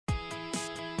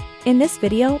In this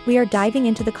video, we are diving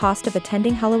into the cost of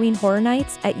attending Halloween Horror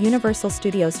Nights at Universal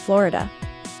Studios Florida.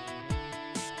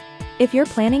 If you're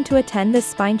planning to attend this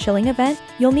spine-chilling event,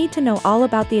 you'll need to know all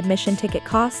about the admission ticket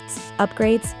costs,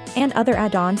 upgrades, and other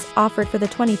add-ons offered for the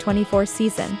 2024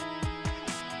 season.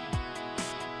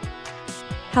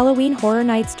 Halloween Horror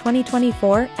Nights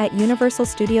 2024 at Universal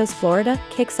Studios Florida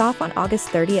kicks off on August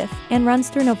 30th and runs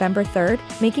through November 3rd,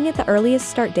 making it the earliest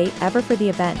start date ever for the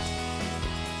event.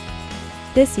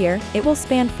 This year, it will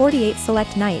span 48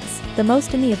 select nights, the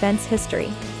most in the event's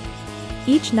history.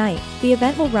 Each night, the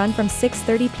event will run from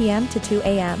 6:30 p.m. to 2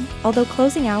 a.m., although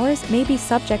closing hours may be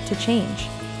subject to change.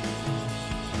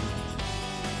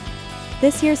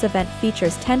 This year's event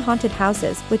features 10 haunted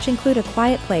houses, which include A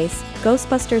Quiet Place,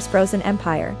 Ghostbusters Frozen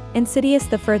Empire, Insidious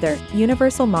The Further,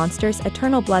 Universal Monsters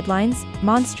Eternal Bloodlines,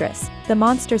 Monstrous, The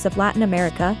Monsters of Latin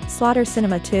America, Slaughter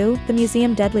Cinema 2, The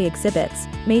Museum Deadly Exhibits,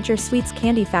 Major Sweets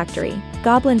Candy Factory,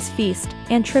 Goblin's Feast,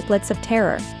 and Triplets of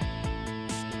Terror.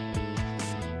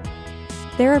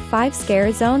 There are 5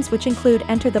 scare zones which include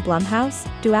Enter the Blumhouse,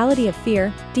 Duality of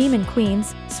Fear, Demon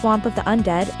Queens, Swamp of the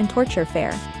Undead, and Torture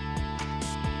Fair.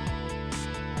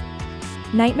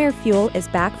 Nightmare Fuel is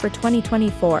back for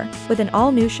 2024, with an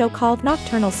all-new show called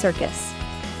Nocturnal Circus.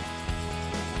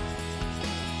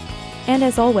 And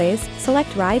as always,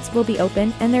 select rides will be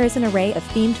open and there is an array of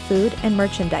themed food and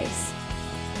merchandise.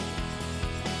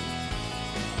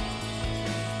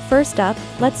 First up,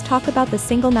 let's talk about the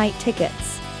single-night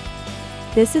tickets.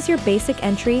 This is your basic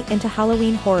entry into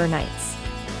Halloween Horror Nights.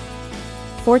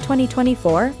 For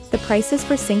 2024, the prices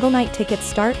for single-night tickets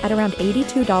start at around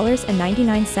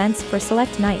 $82.99 for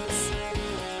select nights.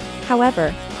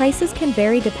 However, prices can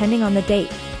vary depending on the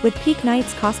date, with peak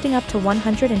nights costing up to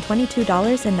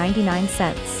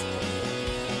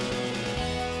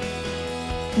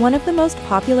 $122.99. One of the most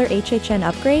popular HHN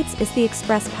upgrades is the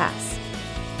Express Pass.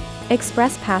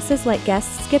 Express Passes let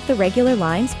guests skip the regular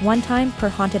lines one time per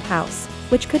haunted house,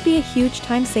 which could be a huge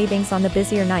time savings on the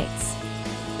busier nights.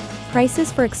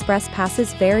 Prices for Express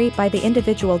Passes vary by the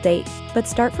individual date, but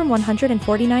start from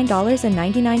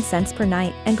 $149.99 per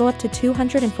night and go up to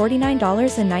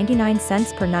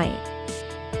 $249.99 per night.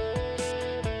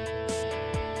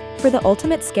 For the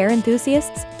ultimate scare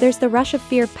enthusiasts, there's the Rush of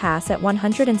Fear Pass at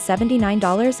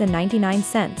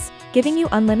 $179.99, giving you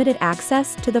unlimited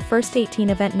access to the first 18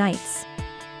 event nights.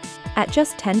 At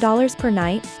just $10 per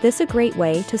night, this is a great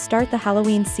way to start the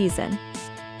Halloween season.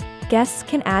 Guests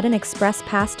can add an Express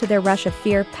Pass to their Rush of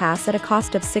Fear Pass at a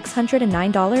cost of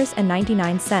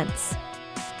 $609.99.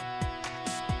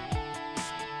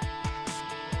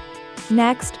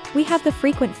 Next, we have the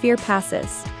Frequent Fear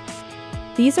Passes.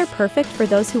 These are perfect for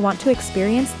those who want to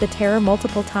experience the terror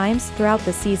multiple times throughout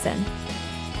the season.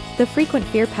 The Frequent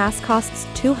Fear Pass costs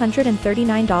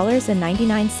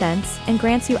 $239.99 and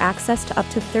grants you access to up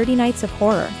to 30 nights of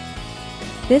horror.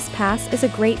 This pass is a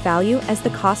great value as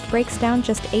the cost breaks down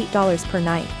just $8 per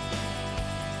night.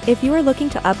 If you are looking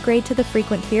to upgrade to the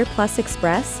Frequent Fear Plus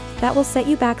Express, that will set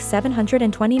you back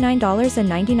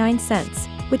 $729.99,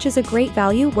 which is a great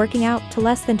value working out to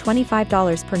less than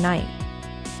 $25 per night.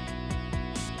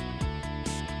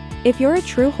 If you're a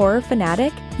true horror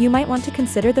fanatic, you might want to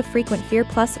consider the Frequent Fear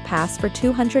Plus Pass for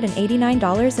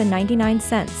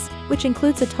 $289.99, which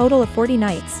includes a total of 40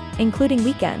 nights, including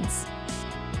weekends.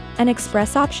 An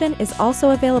express option is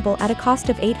also available at a cost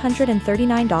of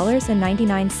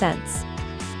 $839.99.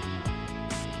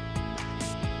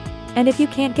 And if you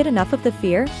can't get enough of the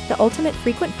fear, the Ultimate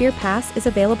Frequent Fear Pass is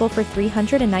available for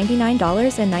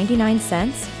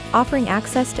 $399.99, offering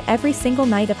access to every single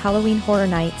night of Halloween Horror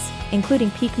Nights, including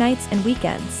peak nights and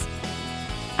weekends.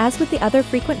 As with the other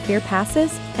Frequent Fear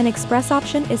Passes, an express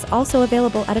option is also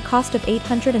available at a cost of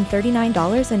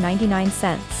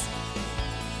 $839.99.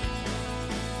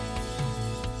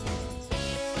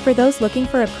 For those looking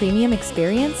for a premium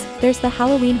experience, there's the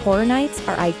Halloween Horror Nights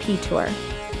RIP Tour.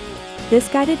 This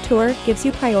guided tour gives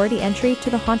you priority entry to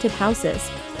the haunted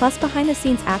houses, plus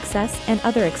behind-the-scenes access and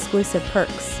other exclusive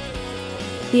perks.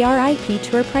 The RIP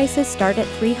Tour prices start at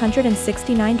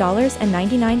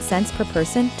 $369.99 per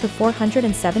person to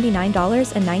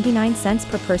 $479.99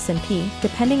 per person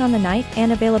depending on the night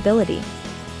and availability.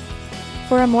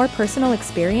 For a more personal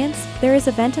experience, there is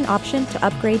event an option to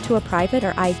upgrade to a private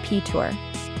or IP tour.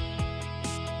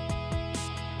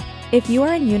 If you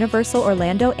are a Universal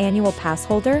Orlando annual pass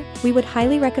holder, we would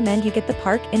highly recommend you get the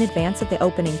park in advance of the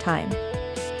opening time.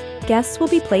 Guests will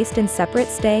be placed in separate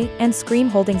stay and Scream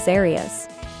Holdings areas.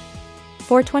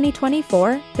 For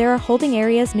 2024, there are holding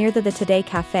areas near the Today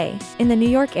Cafe, in the New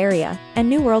York area, and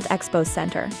New World Expo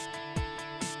Center.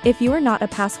 If you are not a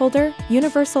pass holder,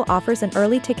 Universal offers an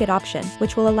early ticket option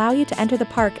which will allow you to enter the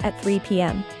park at 3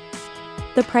 p.m.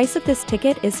 The price of this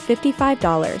ticket is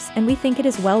 $55 and we think it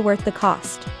is well worth the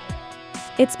cost.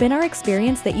 It's been our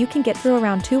experience that you can get through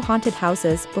around 2 haunted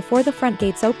houses before the front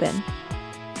gates open.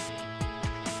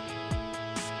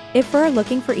 If you're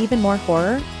looking for even more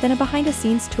horror, then a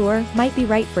behind-the-scenes tour might be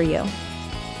right for you.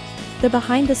 The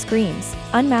Behind the Screams,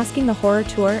 Unmasking the Horror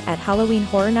Tour at Halloween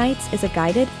Horror Nights is a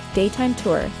guided, daytime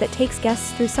tour that takes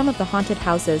guests through some of the haunted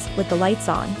houses with the lights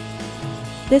on.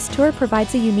 This tour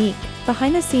provides a unique,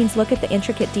 behind-the-scenes look at the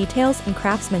intricate details and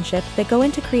craftsmanship that go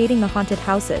into creating the haunted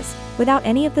houses, without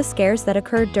any of the scares that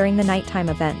occurred during the nighttime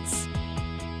events.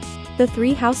 The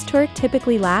 3-house tour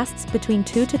typically lasts between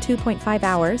 2 to 2.5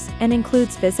 hours and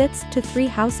includes visits to 3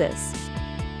 houses.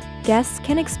 Guests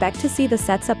can expect to see the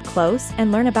sets up close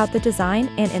and learn about the design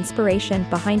and inspiration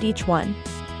behind each one.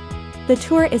 The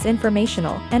tour is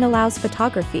informational and allows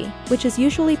photography, which is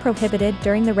usually prohibited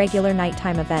during the regular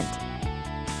nighttime event.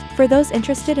 For those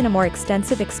interested in a more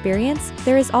extensive experience,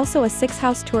 there is also a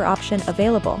 6-house tour option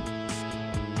available.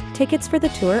 Tickets for the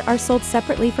tour are sold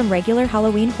separately from regular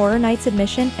Halloween Horror Nights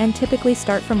admission and typically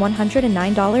start from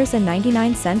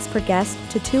 $109.99 per guest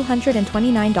to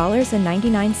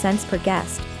 $229.99 per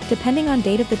guest, depending on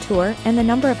date of the tour and the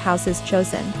number of houses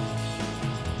chosen.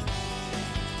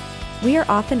 We are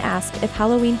often asked if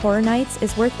Halloween Horror Nights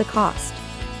is worth the cost.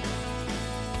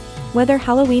 Whether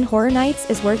Halloween Horror Nights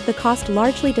is worth the cost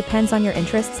largely depends on your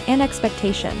interests and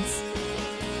expectations.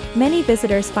 Many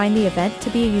visitors find the event to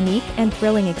be a unique and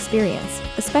thrilling experience,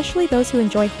 especially those who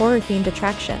enjoy horror-themed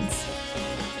attractions.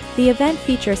 The event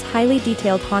features highly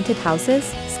detailed haunted houses,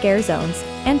 scare zones,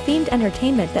 and themed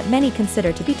entertainment that many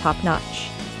consider to be top-notch.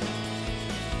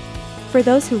 For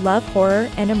those who love horror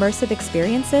and immersive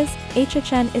experiences,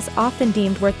 HHN is often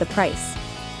deemed worth the price.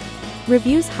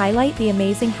 Reviews highlight the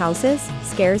amazing houses,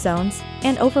 scare zones,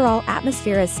 and overall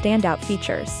atmosphere as standout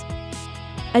features.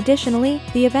 Additionally,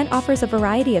 the event offers a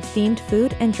variety of themed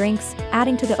food and drinks,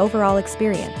 adding to the overall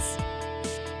experience.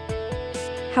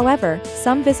 However,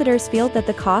 some visitors feel that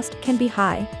the cost can be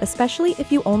high, especially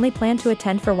if you only plan to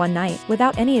attend for one night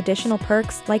without any additional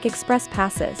perks like express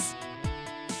passes.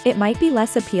 It might be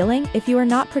less appealing if you are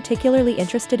not particularly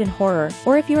interested in horror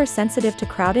or if you are sensitive to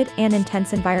crowded and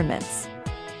intense environments.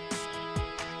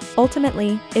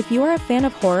 Ultimately, if you are a fan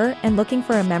of horror and looking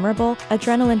for a memorable,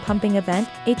 adrenaline-pumping event,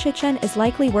 HHN is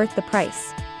likely worth the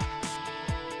price.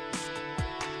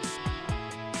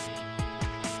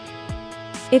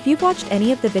 If you've watched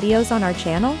any of the videos on our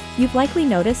channel, you've likely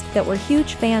noticed that we're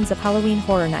huge fans of Halloween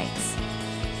Horror Nights.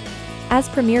 As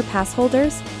Premier Pass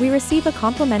holders, we receive a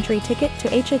complimentary ticket to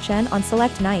HHN on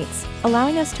select nights,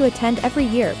 allowing us to attend every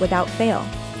year without fail.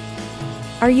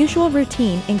 Our usual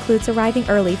routine includes arriving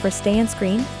early for stay and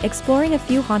screen, exploring a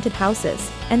few haunted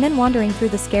houses, and then wandering through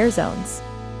the scare zones.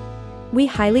 We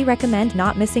highly recommend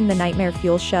not missing the Nightmare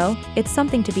Fuel show, it's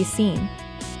something to be seen.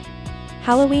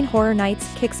 Halloween Horror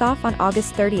Nights kicks off on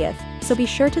August 30th, so be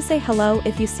sure to say hello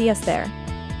if you see us there.